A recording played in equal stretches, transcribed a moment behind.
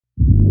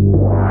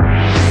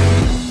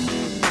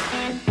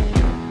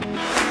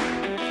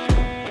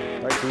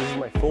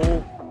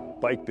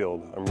bike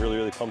build. I'm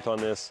really pumped on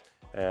this,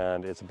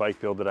 and it's a bike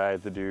build that I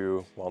had to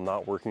do while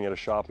not working at a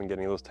shop and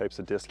getting those types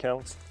of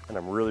discounts, and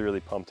I'm really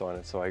pumped on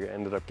it. So I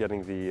ended up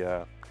getting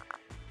the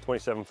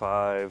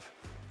 27.5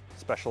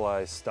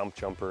 Specialized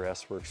Stumpjumper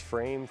SWORKS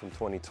frame from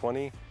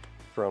 2020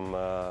 from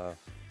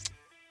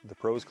the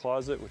Pros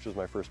Closet, which was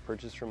my first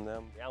purchase from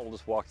them. Yeah, we'll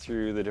just walk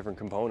through the different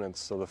components.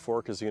 So the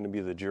fork is going to be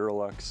the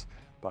Duralux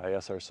by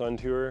SR Sun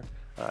Tour.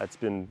 It's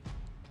been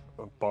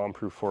a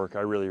bomb-proof fork.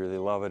 I really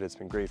love it. It's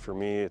been great for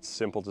me. It's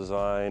simple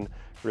design,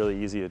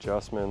 really easy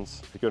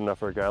adjustments. It's good enough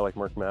for a guy like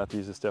Mark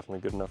Matthews. It's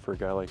definitely good enough for a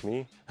guy like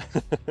me.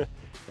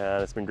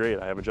 And it's been great.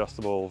 I have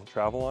adjustable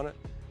travel on it,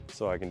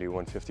 so I can do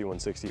 150,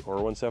 160, or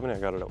 170. I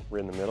got it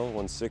right in the middle,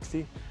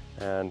 160,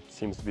 and it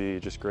seems to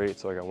be just great.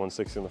 So I got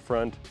 160 in the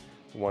front,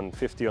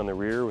 150 on the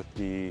rear with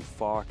the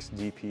Fox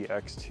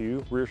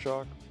DPX2 rear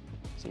shock.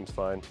 Seems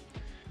fine.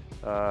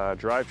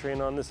 Drivetrain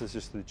on this is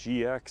just the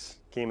GX.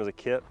 Came as a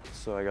kit,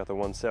 so I got the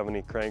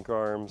 170 crank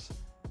arms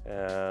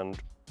and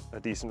a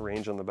decent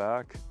range on the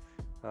back.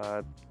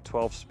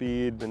 12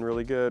 speed, been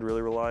really good,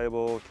 really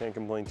reliable. Can't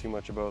complain too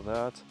much about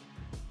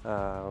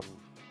that.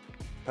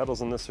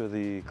 Pedals on this are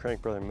the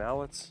Crank Brother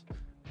mallets.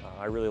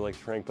 I really like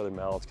the Crank Brother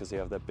mallets because they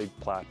have that big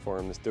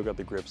platform. They still got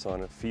the grips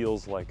on it.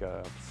 Feels like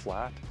a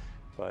flat,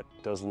 but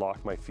does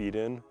lock my feet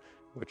in,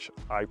 which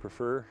I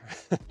prefer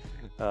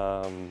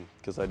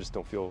because I just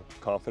don't feel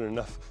confident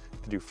enough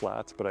to do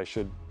flats, but I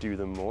should do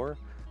them more.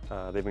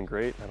 They've been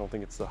great. I don't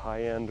think it's the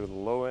high end or the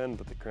low end,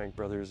 but the Crank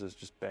Brothers is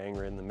just bang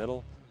right in the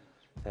middle.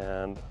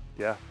 And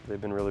yeah, they've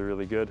been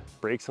really good.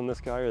 Brakes on this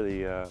guy are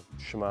the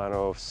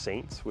Shimano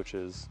Saints, which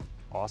is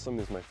awesome.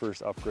 It's my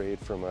first upgrade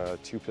from a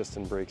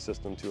 2-piston brake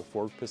system to a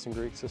 4-piston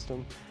brake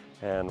system.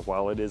 And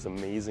while it is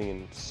amazing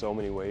in so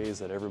many ways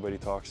that everybody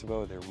talks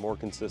about, they're more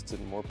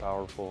consistent, more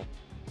powerful,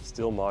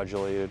 still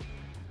modulated.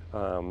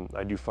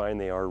 I do find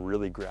they are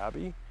really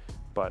grabby,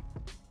 but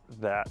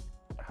that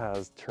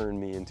has turned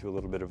me into a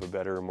little bit of a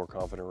better and more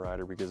confident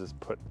rider because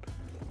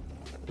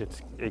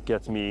it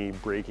gets me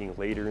braking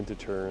later into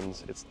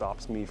turns. It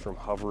stops me from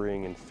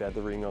hovering and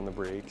feathering on the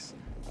brakes.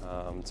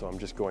 So I'm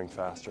just going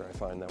faster. I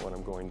find that when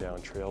I'm going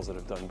down trails that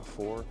I've done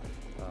before,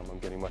 I'm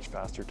getting much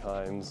faster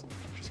times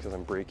just because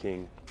I'm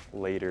braking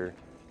later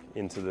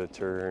into the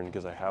turn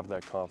because I have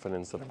that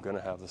confidence that I'm going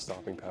to have the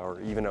stopping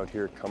power. Even out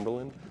here at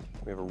Cumberland,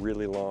 we have a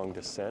really long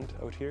descent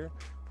out here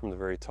from the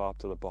very top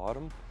to the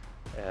bottom.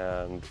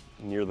 And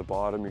near the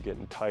bottom, you're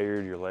getting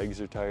tired, your legs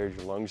are tired,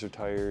 your lungs are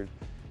tired,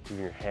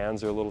 even your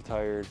hands are a little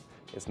tired.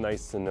 It's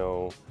nice to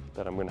know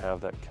that I'm going to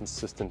have that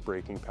consistent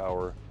braking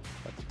power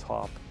at the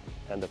top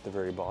and at the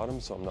very bottom,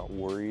 so I'm not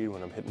worried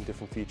when I'm hitting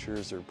different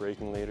features or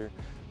braking later,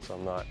 so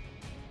I'm not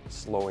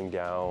slowing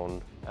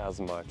down as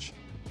much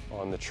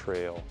on the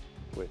trail,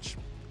 which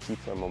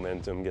keeps my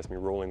momentum, gets me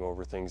rolling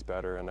over things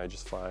better, and I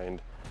just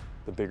find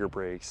the bigger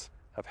brakes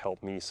have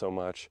helped me so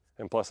much.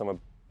 And plus I'm a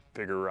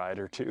bigger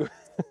rider too.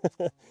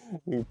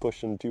 We're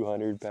pushing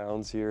 200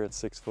 pounds here at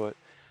 6 foot,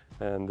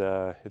 and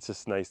it's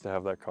just nice to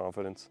have that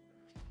confidence.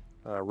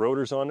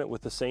 Rotors on it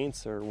with the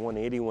Saints are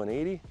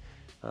 180.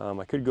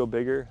 I could go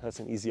bigger, that's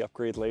an easy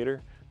upgrade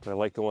later, but I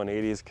like the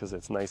 180s because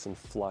it's nice and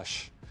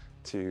flush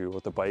to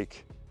what the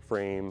bike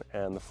frame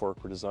and the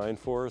fork were designed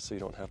for, so you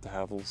don't have to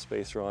have a little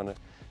spacer on it.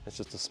 It's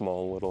just a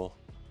small little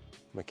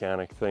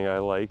mechanic thing I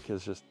like,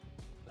 is just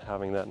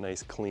having that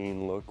nice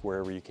clean look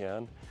wherever you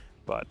can.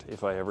 But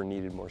if I ever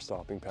needed more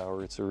stopping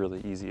power, it's a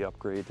really easy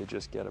upgrade to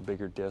just get a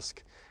bigger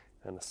disc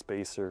and a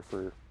spacer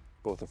for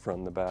both the front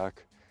and the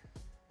back.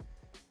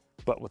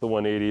 But with the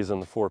 180s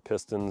and the 4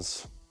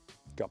 pistons,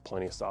 got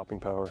plenty of stopping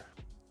power.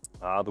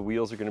 The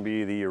wheels are going to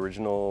be the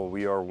original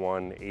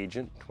VR1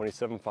 Agent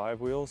 27.5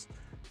 wheels.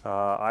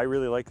 I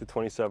really like the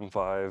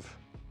 27.5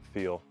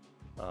 feel.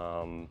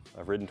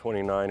 I've ridden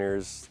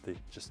 29ers. They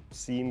just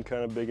seem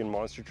kind of big and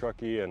monster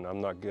trucky, and I'm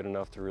not good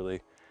enough to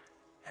really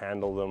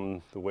handle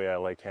them the way I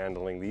like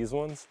handling these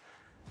ones.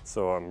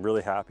 So I'm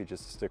really happy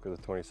just to stick with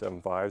the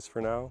 27.5s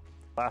for now.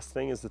 Last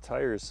thing is the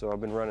tires. So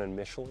I've been running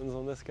Michelins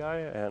on this guy,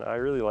 and I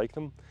really like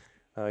them.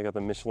 I got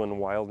the Michelin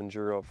Wild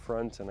Enduro up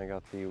front, and I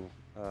got the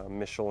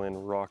Michelin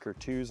Rocker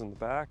 2s in the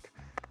back.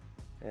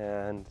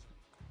 And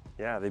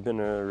yeah, they've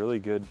been a really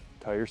good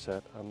tire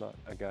set. I'm not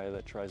a guy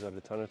that tries out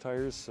a ton of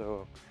tires,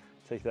 so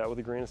take that with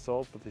a grain of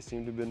salt, but they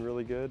seem to have been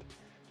really good.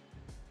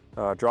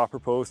 Dropper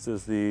post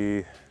is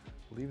the,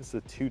 I believe it's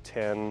the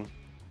 210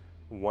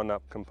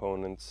 one-up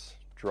components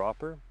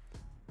dropper.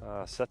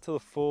 Set to the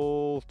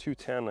full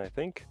 210, I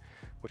think,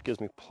 which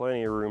gives me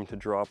plenty of room to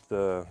drop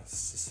the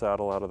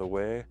saddle out of the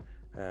way,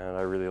 and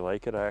I really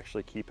like it. I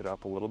actually keep it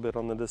up a little bit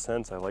on the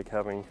descents. I like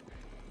having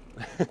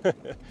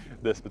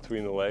this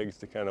between the legs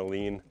to kind of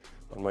lean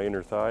on my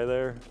inner thigh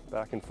there,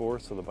 back and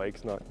forth, so the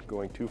bike's not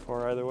going too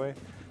far either way.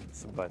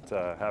 So, but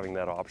having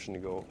that option to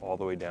go all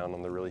the way down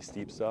on the really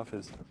steep stuff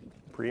is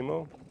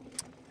primo.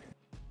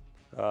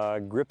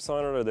 Grips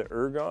on it are the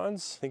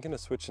Ergons. Thinking of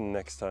switching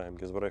next time,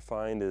 because what I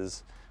find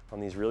is on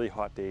these really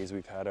hot days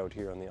we've had out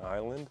here on the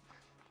island,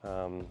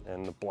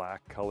 and the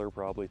black color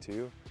probably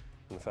too,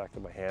 and the fact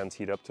that my hands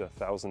heat up to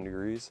 1,000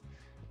 degrees,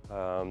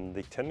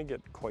 They tend to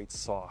get quite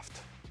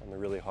soft on the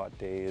really hot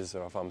days,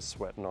 or if I'm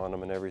sweating on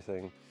them and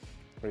everything.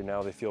 Right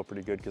now they feel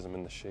pretty good because I'm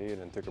in the shade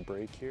and took a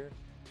break here.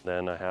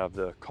 Then I have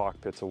the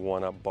cockpit's a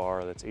 1-up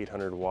bar that's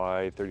 800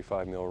 wide,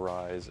 35 mil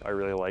rise. I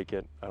really like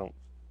it. I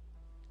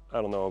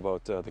don't know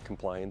about the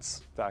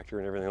compliance factor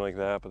and everything like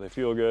that, but they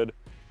feel good.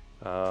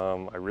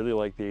 I really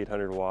like the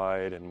 800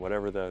 wide, and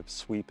whatever the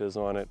sweep is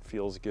on it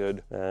feels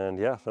good. And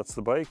yeah, that's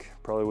the bike.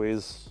 Probably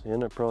weighs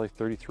in at probably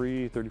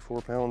 33,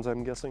 34 pounds,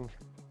 I'm guessing.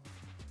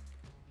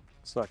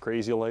 It's not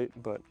crazy light,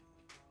 but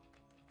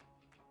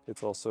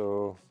it's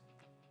also,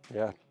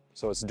 yeah,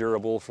 so it's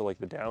durable for like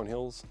the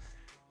downhills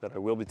that I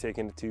will be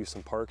taking it to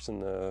some parks in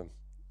the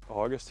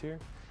August here,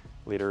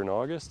 later in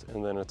August.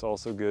 And then it's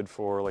also good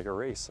for like a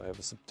race. I have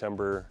a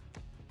September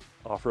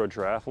off-road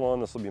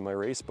triathlon. This will be my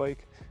race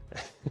bike.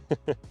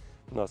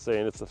 I'm not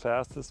saying it's the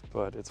fastest,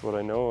 but it's what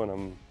I know, and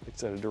I'm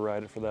excited to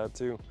ride it for that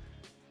too.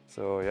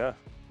 So yeah,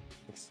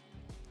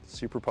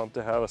 super pumped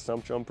to have a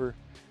Stumpjumper,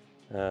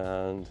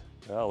 and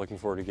yeah, looking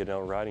forward to getting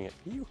out riding it.